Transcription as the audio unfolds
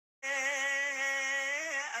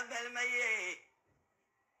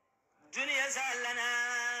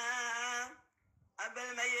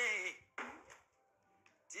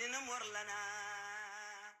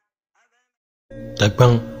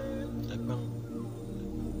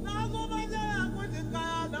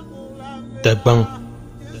Dagbang.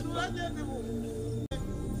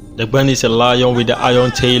 Dagbang is a lion with the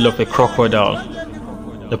iron tail of a crocodile.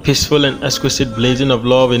 The peaceful and exquisite blazing of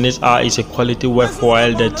love in his eye is a quality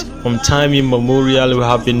worthwhile that from time immemorial we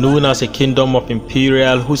have been known as a kingdom of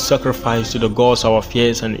imperial who sacrifice to the gods our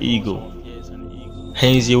fears and ego.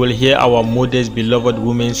 Hence you will hear our modest beloved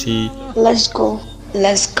women say, let's go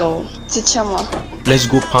Tichama. Let's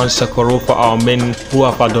go pound Sakoro for our men who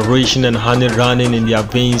have adoration and honey running in their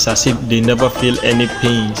veins as if they never feel any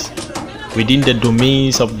pains. Within the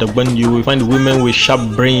domains of the Dagbang, you will find women with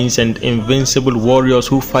sharp brains and invincible warriors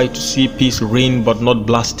who fight to see peace reign but not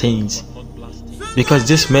bloodstains. Because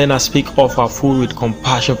these men I speak of are full with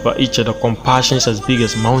compassion for each other, compassions as big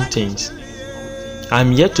as mountains. I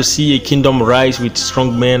am yet to see a kingdom rise with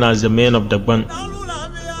strong men as the men of the Dagbang.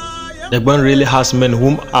 Dagbang really has men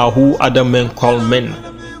who other men call men.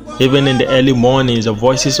 Even in the early mornings, the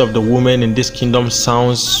voices of the women in this kingdom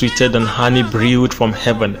sounds sweeter than honey brewed from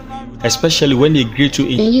heaven. Especially when they greet you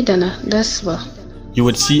you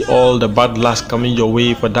would see all the bad luck coming your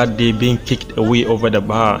way for that day being kicked away over the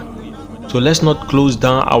bar. So let's not close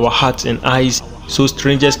down our hearts and eyes so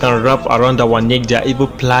strangers can wrap around our neck their evil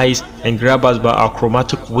plies and grab us by our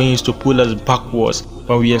chromatic wings to pull us backwards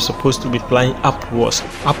when we are supposed to be flying upwards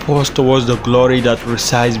towards the glory that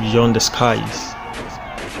resides beyond the skies.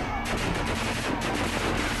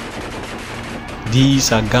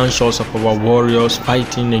 These are gunshots of our warriors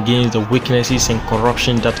fighting against the weaknesses and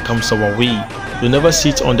corruption that comes our way. You never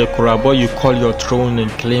sit on the Kurabo you call your throne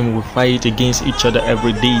and claim we fight against each other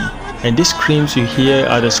every day. And these screams you hear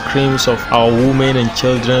are the screams of our women and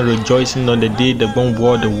children rejoicing on the day the Dagbang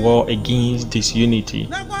won the war against disunity.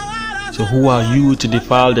 So who are you to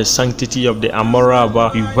defile the sanctity of the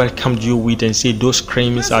Amoraba we welcomed you with and say those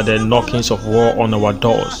screams are the knockings of war on our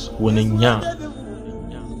doors?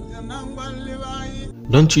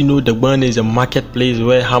 Don't you know Dagbang is a marketplace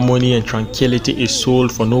where harmony and tranquility is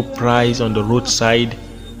sold for no price on the roadside?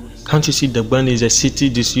 Can't you see Dagbang is a city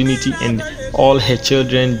disunity and all her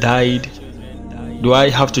children died? Do I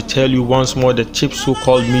have to tell you once more that cheap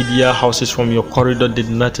so-called media houses from your corridor did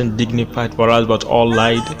nothing dignified for us but all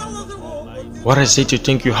lied? What is it you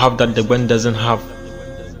think you have that Dagbang doesn't have?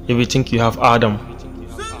 If you think you have Adam,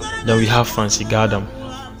 then we have Fancy Gadam.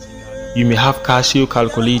 You may have Casio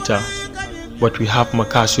calculator, but we have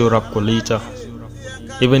Macasio Rapcolator.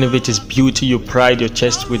 Even if it is beauty you pride your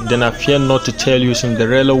chest with, then I fear not to tell you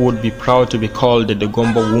Cinderella would be proud to be called the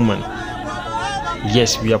Dagomba woman.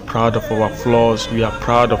 Yes, we are proud of our flaws, we are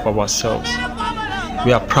proud of ourselves.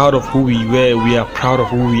 We are proud of who we were, we are proud of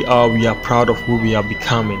who we are, we are proud of who we are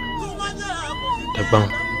becoming. Dagbang.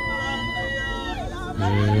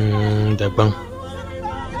 Dagbang.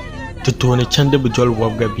 Tutone chande bujol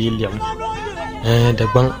wabga biliam.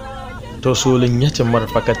 Dagbang. To so le nyata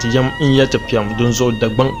marfakati yam in yata piam don zo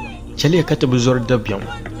Dagbang chale kata buzor dabyam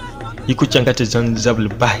yiku chankata zan zabl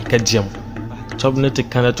bah kadjam tobnati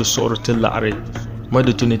kana to sorotil la'are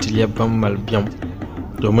madutuniti yabam mal biam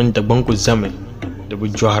domin Dagbang ku zame da bu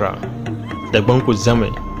johara Dagbang ku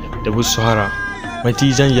zame da bu sohara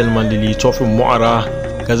mati zan yalman li tofi mu'ara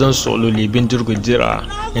kazan solo li bindirgo dira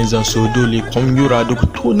en zan so dole kom yura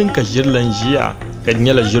duk tonin ka jirlan jiya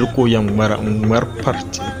kadnyala jirko yam mar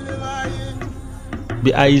parti bi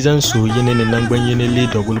aizan so yene ne nangban yene le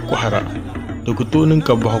dogul kuhara dogutonin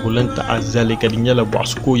ka bahulan ta azali kadinyala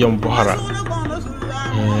basko yam buhara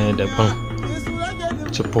Dagbang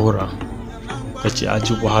chepora kachi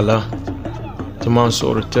aji wahala tuman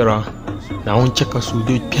sortira na on chaka su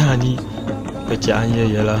do piani kachi anya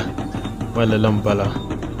yala wala lambala.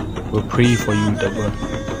 We pray for you, Dagbang.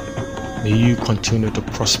 May you continue to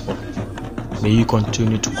prosper, may you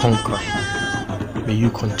continue to conquer, may you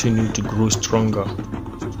continue to grow stronger.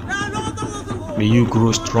 May you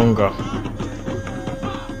grow stronger.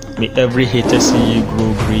 May every hater see you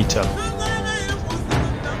grow greater.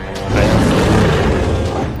 I am the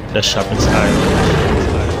woman that sharpens iron.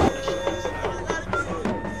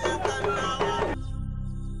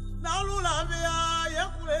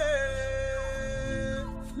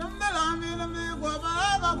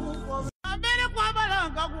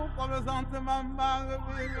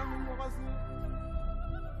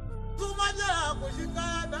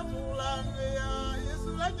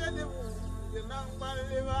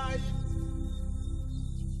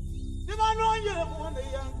 If I know you're one of the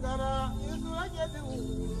young,